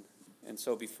sin. And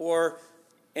so before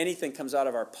anything comes out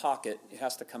of our pocket, it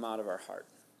has to come out of our heart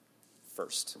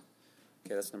first.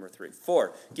 Okay, that's number 3.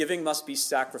 4, giving must be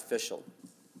sacrificial.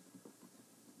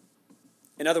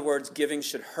 In other words, giving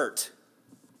should hurt.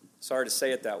 Sorry to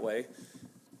say it that way,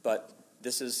 but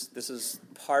this is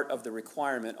part of the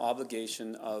requirement,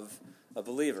 obligation of a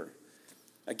believer.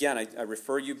 Again, I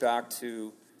refer you back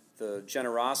to the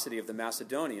generosity of the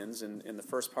Macedonians in the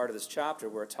first part of this chapter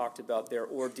where it talked about their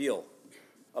ordeal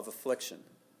of affliction.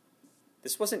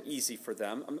 This wasn't easy for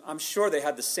them. I'm sure they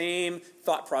had the same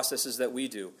thought processes that we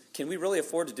do. Can we really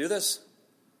afford to do this?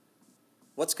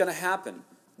 What's going to happen?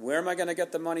 Where am I going to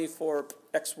get the money for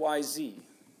XYZ?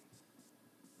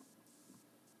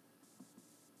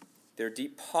 Their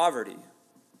deep poverty.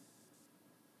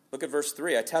 Look at verse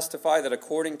 3. I testify that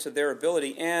according to their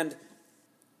ability and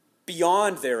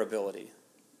beyond their ability.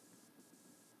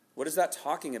 What is that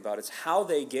talking about? It's how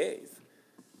they gave.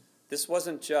 This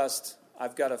wasn't just,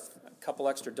 I've got a couple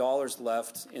extra dollars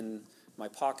left in my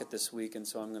pocket this week, and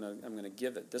so I'm going to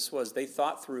give it. This was, they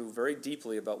thought through very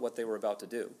deeply about what they were about to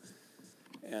do.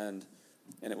 And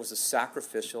it was a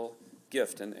sacrificial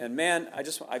gift. And man, I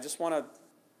just want to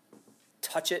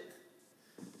touch it.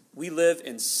 We live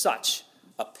in such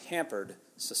a pampered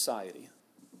society.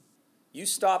 You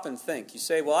stop and think. You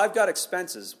say, well, I've got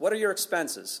expenses. What are your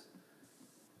expenses?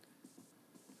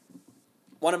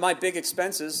 One of my big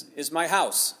expenses is my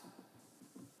house.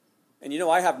 And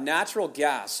I have natural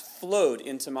gas flowed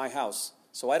into my house,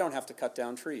 so I don't have to cut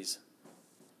down trees.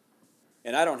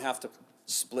 And I don't have to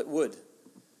split wood.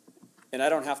 And I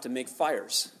don't have to make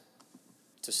fires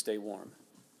to stay warm.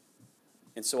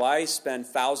 And so I spend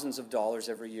thousands of dollars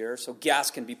every year so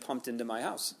gas can be pumped into my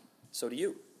house. So do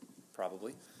you,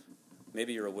 probably.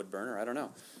 Maybe you're a wood burner, I don't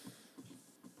know.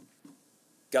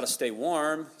 Got to stay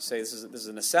warm. You say this is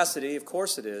a necessity. Of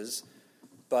course it is.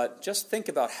 But just think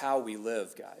about how we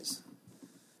live, guys.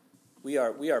 We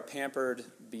are pampered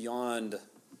beyond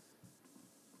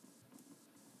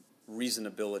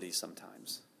reasonability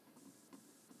sometimes.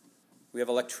 We have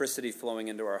electricity flowing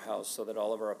into our house so that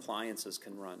all of our appliances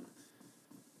can run.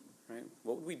 Right?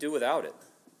 What would we do without it?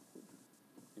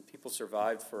 People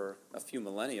survived for a few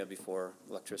millennia before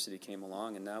electricity came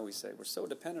along, and now we say we're so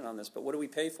dependent on this, but what do we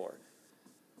pay for?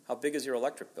 How big is your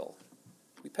electric bill?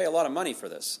 We pay a lot of money for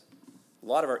this. A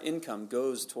lot of our income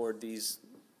goes toward these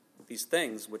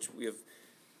things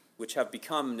which have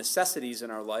become necessities in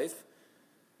our life.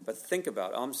 But think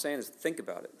about it. All I'm saying is think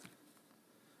about it.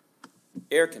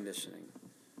 Air conditioning,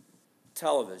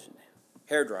 television,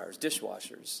 hair dryers,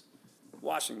 dishwashers,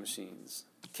 washing machines,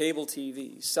 cable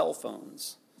TV, cell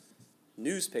phones,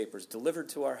 newspapers delivered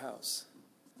to our house.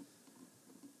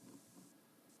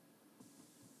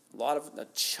 A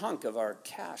chunk of our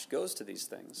cash goes to these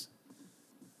things.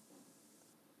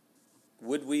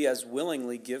 Would we as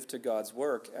willingly give to God's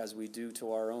work as we do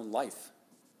to our own life?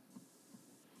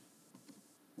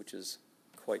 Which is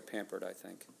quite pampered, I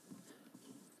think.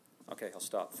 Okay, I'll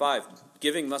stop. 5,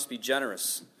 giving must be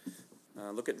generous.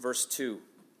 Look at verse 2.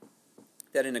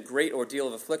 That in a great ordeal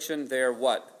of affliction, they're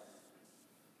what?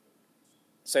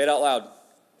 Say it out loud.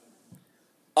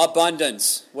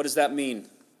 Abundance. What does that mean?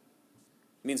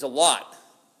 It means a lot.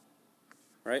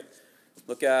 Right?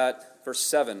 Look at verse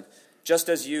 7. Just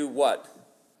as you what?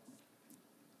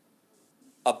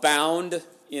 Abound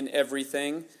in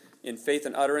everything, in faith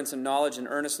and utterance and knowledge and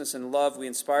earnestness and love, we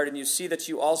inspired in you. See that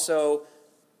you also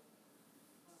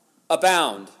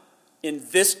abound in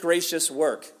this gracious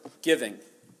work, giving.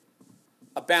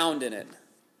 Abound in it.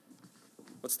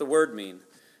 What's the word mean?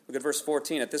 Look at verse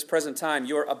 14. At this present time,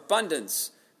 your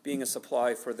abundance being a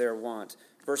supply for their want.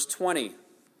 Verse 20.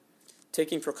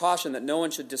 taking precaution that no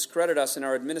one should discredit us in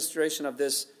our administration of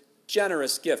this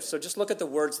generous gift. So just look at the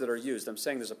words that are used. I'm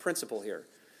saying there's a principle here,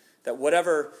 that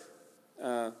whatever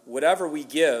we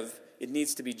give, it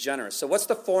needs to be generous. So what's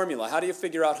the formula? How do you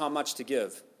figure out how much to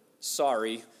give?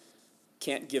 Sorry,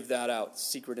 can't give that out.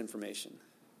 Secret information.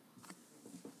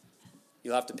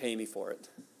 You'll have to pay me for it.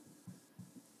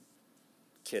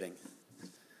 Kidding.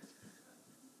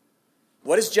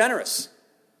 What is generous?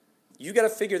 You got to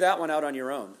figure that one out on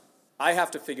your own. I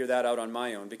have to figure that out on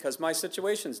my own because my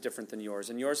situation is different than yours,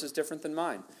 and yours is different than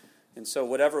mine. And so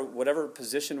whatever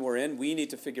position we're in, we need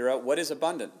to figure out what is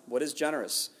abundant, what is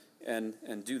generous, and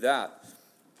do that.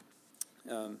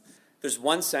 There's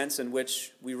one sense in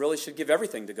which we really should give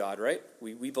everything to God, right?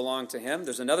 We belong to Him.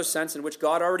 There's another sense in which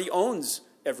God already owns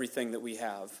everything that we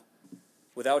have.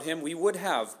 Without Him, we would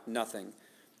have nothing.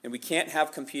 And we can't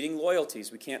have competing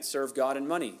loyalties. We can't serve God and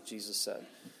money, Jesus said.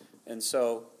 And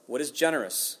so, what is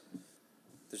generous?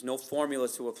 There's no formula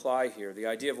to apply here. The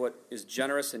idea of what is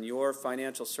generous in your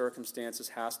financial circumstances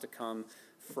has to come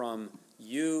from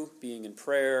you being in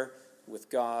prayer with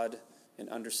God and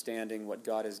understanding what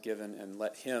God has given, and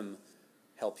let Him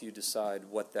help you decide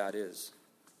what that is.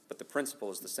 But the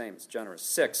principle is the same. It's generous.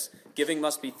 6, giving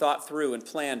must be thought through and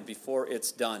planned before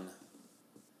it's done.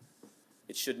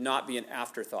 It should not be an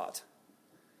afterthought.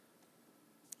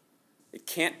 It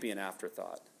can't be an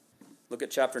afterthought. Look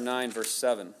at chapter 9, verse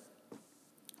 7.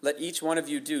 Let each one of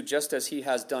you do just as he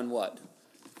has done what?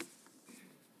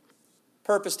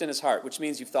 Purposed in his heart, which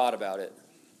means you've thought about it.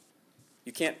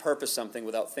 You can't purpose something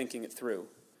without thinking it through.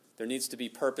 There needs to be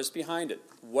purpose behind it.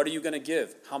 What are you going to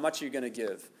give? How much are you going to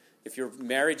give? If you're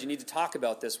married, you need to talk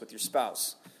about this with your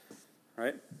spouse.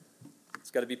 Right?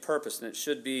 It's got to be purposed, and it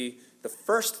should be the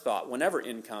first thought whenever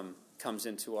income comes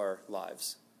into our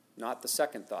lives. Not the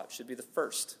second thought. It should be the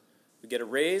first. We get a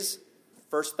raise,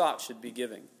 first thought should be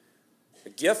giving. A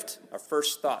gift, our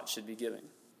first thought should be giving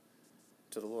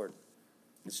to the Lord.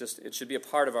 It should be a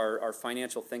part of our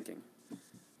financial thinking.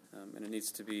 And it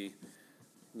needs to be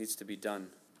done.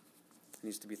 It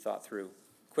needs to be thought through.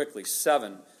 Quickly,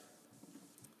 7,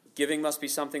 giving must be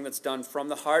something that's done from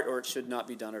the heart, or it should not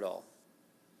be done at all.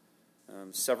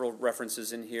 Several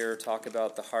references in here talk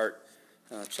about the heart.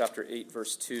 Chapter 8,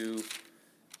 verse 2,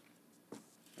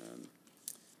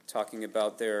 talking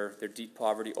about their deep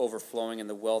poverty overflowing in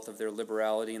the wealth of their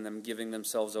liberality and them giving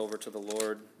themselves over to the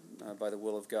Lord by the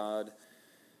will of God.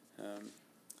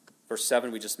 Verse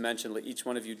 7, we just mentioned, let each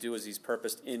one of you do as he's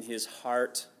purposed in his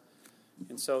heart.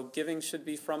 And so giving should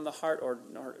be from the heart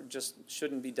or just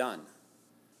shouldn't be done.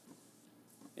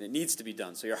 And it needs to be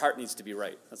done, so your heart needs to be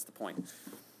right. That's the point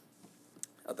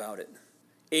about it.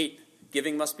 8,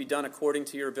 giving must be done according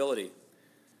to your ability.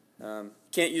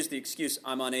 Can't use the excuse,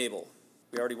 I'm unable.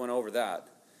 We already went over that.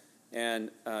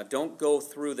 And don't go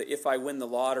through the, if I win the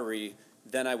lottery,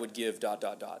 then I would give ...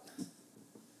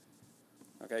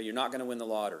 Okay, you're not going to win the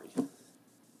lottery.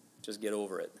 Just get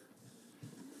over it.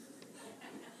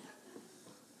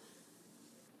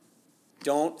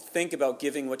 Don't think about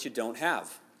giving what you don't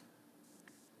have.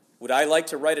 Would I like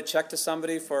to write a check to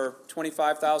somebody for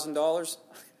 $25,000?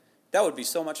 That would be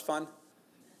so much fun.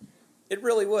 It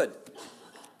really would.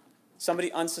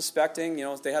 Somebody unsuspecting,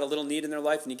 if they had a little need in their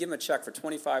life, and you give them a check for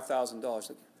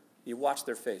 $25,000, you watch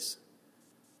their face.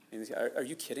 And you say, are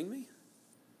you kidding me?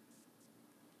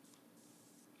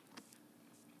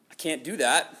 I can't do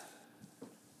that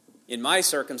in my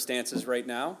circumstances right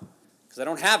now because I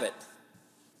don't have it.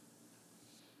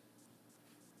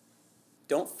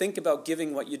 Don't think about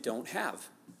giving what you don't have.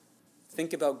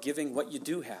 Think about giving what you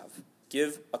do have.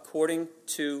 Give according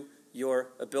to your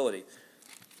ability.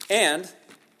 And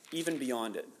even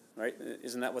beyond it, right?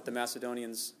 Isn't that what the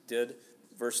Macedonians did?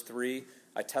 Verse 3,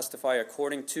 I testify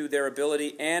according to their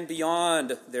ability and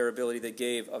beyond their ability they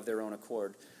gave of their own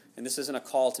accord. And this isn't a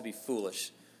call to be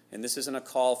foolish. And this isn't a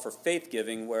call for faith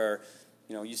giving where,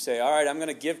 you say, all right, I'm going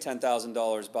to give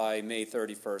 $10,000 by May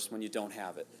 31st when you don't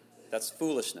have it. That's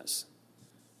foolishness.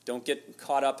 Don't get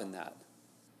caught up in that.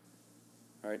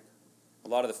 All right? A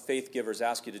lot of the faith givers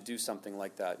ask you to do something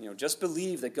like that. Just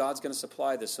believe that God's going to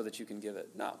supply this so that you can give it.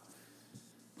 No.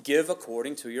 Give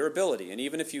according to your ability. And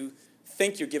even if you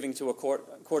think you're giving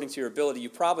according to your ability, you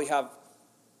probably have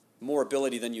more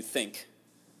ability than you think,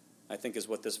 I think is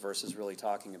what this verse is really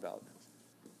talking about.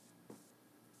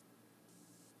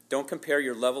 Don't compare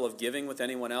your level of giving with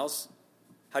anyone else.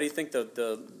 How do you think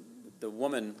the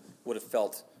woman would have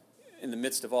felt in the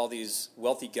midst of all these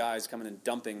wealthy guys coming and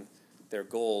dumping their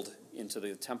gold into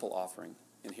the temple offering?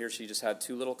 And here she just had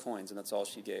 2 little coins, and that's all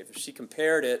she gave. If she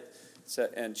compared it,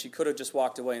 and she could have just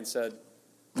walked away and said,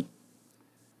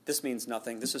 this means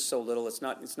nothing. This is so little. It's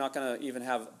not going to even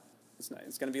have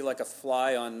It's going to be like a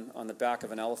fly on the back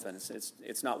of an elephant.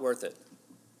 It's not worth it.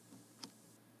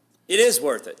 It is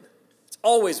worth it. It's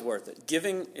always worth it.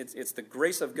 Giving, it's the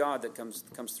grace of God that comes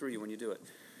through you when you do it.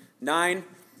 9,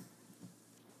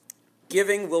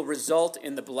 giving will result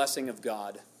in the blessing of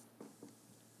God.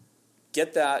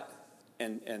 Get that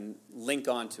and link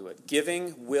onto it.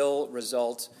 Giving will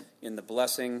result in the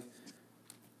blessing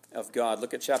of God.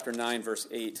 Look at chapter 9, verse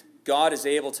 8. God is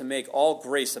able to make all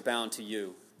grace abound to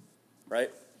you. Right?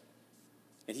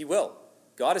 And he will.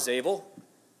 God is able.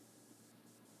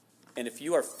 And if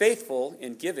you are faithful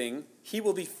in giving, he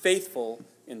will be faithful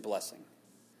in blessing.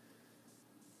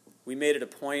 We made it a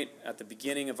point at the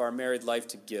beginning of our married life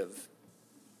to give.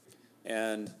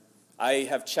 And I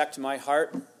have checked my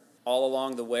heart all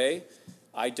along the way.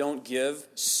 I don't give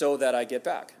so that I get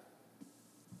back.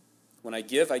 When I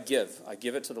give, I give. I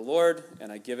give it to the Lord,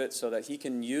 and I give it so that he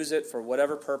can use it for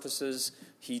whatever purposes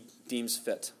he deems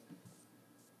fit.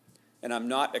 And I'm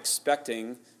not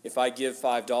expecting, if I give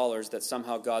 $5, that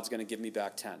somehow God's going to give me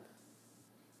back 10.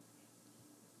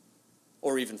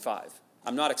 Or even 5.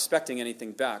 I'm not expecting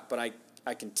anything back, but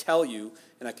I can tell you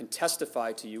and I can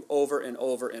testify to you over and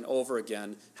over and over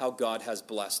again how God has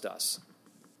blessed us.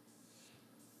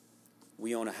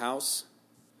 We own a house.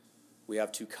 We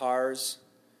have 2 cars.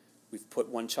 We've put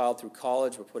one child through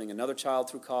college. We're putting another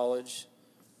child through college.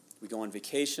 We go on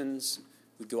vacations.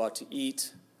 We go out to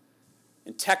eat.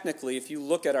 And technically, if you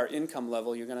look at our income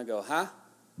level, you're going to go, huh?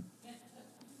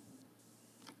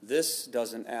 This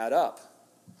doesn't add up.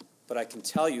 But I can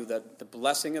tell you that the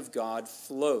blessing of God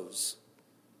flows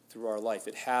through our life.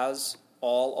 It has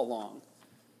all along.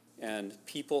 And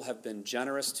people have been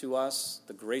generous to us.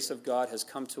 The grace of God has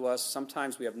come to us.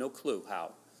 Sometimes we have no clue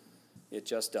how. It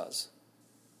just does.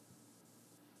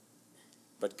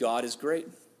 But God is great.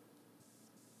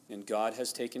 And God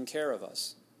has taken care of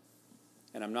us.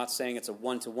 And I'm not saying it's a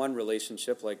one-to-one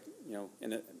relationship, like,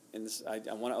 in this,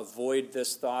 I want to avoid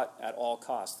this thought at all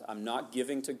costs. I'm not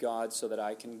giving to God so that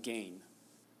I can gain.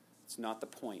 It's not the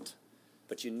point.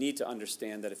 But you need to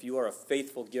understand that if you are a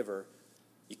faithful giver,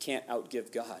 you can't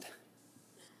outgive God.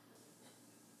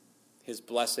 His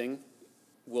blessing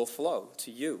will flow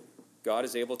to you. God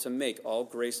is able to make all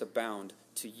grace abound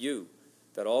to you,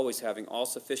 that always having all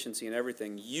sufficiency in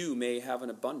everything, you may have an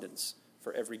abundance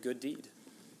for every good deed.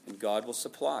 And God will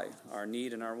supply our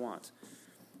need and our want.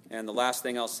 And the last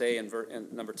thing I'll say in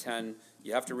number 10,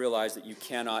 you have to realize that you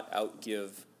cannot outgive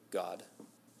God.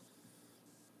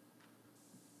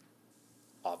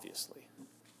 Obviously.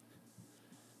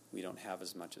 We don't have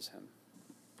as much as him.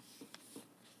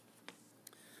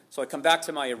 So I come back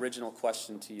to my original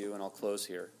question to you, and I'll close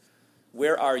here.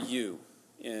 Where are you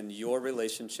in your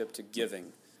relationship to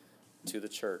giving to the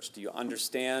church? Do you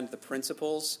understand the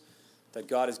principles that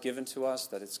God has given to us,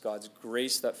 that it's God's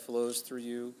grace that flows through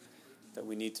you, that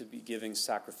we need to be giving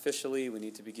sacrificially, we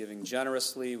need to be giving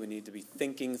generously, we need to be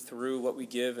thinking through what we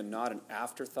give and not an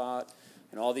afterthought,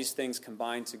 and all these things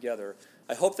combined together.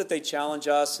 I hope that they challenge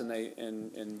us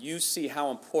and you see how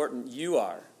important you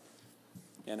are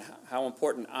and how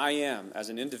important I am as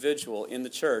an individual in the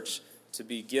church to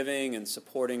be giving and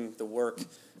supporting the work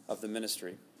of the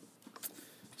ministry.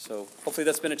 So hopefully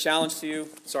that's been a challenge to you.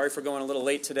 Sorry for going a little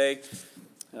late today.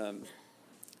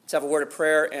 Let's have a word of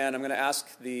prayer, and I'm going to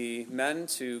ask the men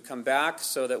to come back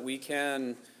so that we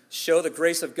can show the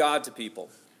grace of God to people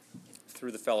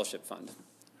through the Fellowship Fund.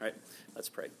 All right, let's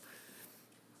pray.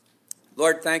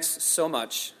 Lord, thanks so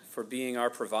much for being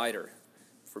our provider,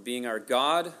 for being our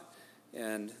God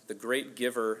and the great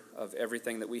giver of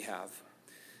everything that we have.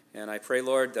 And I pray,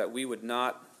 Lord, that we would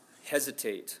not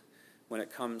hesitate when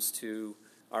it comes to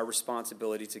our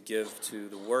responsibility to give to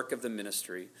the work of the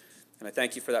ministry. And I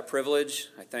thank you for that privilege.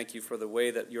 I thank you for the way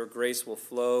that your grace will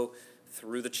flow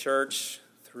through the church,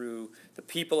 through the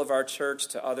people of our church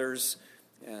to others,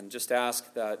 and just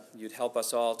ask that you'd help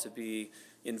us all to be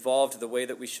involved the way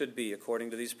that we should be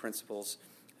according to these principles,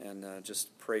 and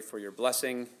just pray for your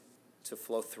blessing to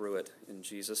flow through it in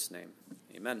Jesus' name.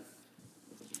 Amen.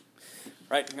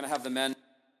 All right, I'm going to have the men